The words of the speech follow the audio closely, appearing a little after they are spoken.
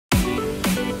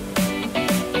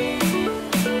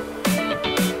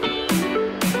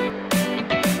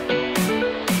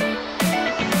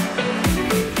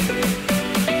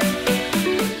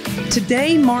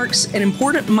Today marks an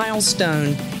important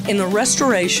milestone in the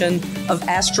restoration of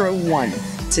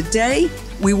ASTRO1. Today,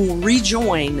 we will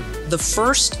rejoin the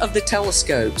first of the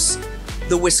telescopes,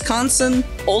 the Wisconsin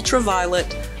Ultraviolet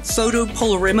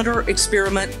Photopolarimeter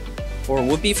experiment, or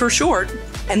WUPPE for short.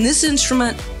 And this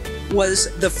instrument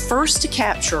was the first to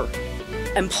capture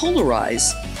and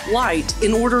polarize light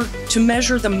in order to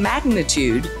measure the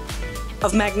magnitude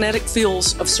of magnetic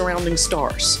fields of surrounding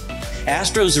stars.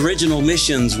 ASTRO's original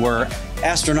missions were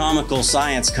astronomical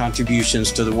science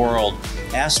contributions to the world.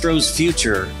 ASTRO's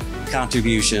future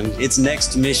contribution, its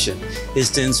next mission, is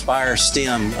to inspire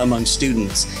STEM among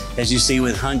students, as you see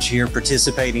with HUNCH here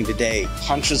participating today.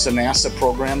 HUNCH is a NASA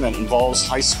program that involves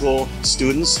high school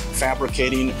students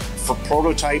fabricating for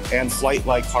prototype and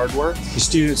flight-like hardware. The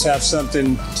students have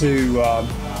something to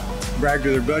brag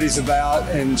to their buddies about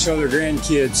and show their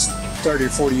grandkids 30 or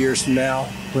 40 years from now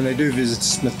when they do visit the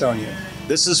Smithsonian.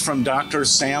 This is from Dr.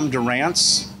 Sam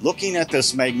Durrance. Looking at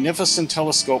this magnificent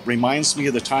telescope reminds me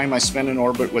of the time I spent in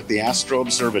orbit with the Astro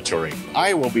Observatory.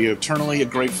 I will be eternally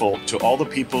grateful to all the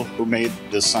people who made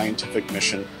this scientific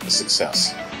mission a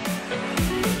success.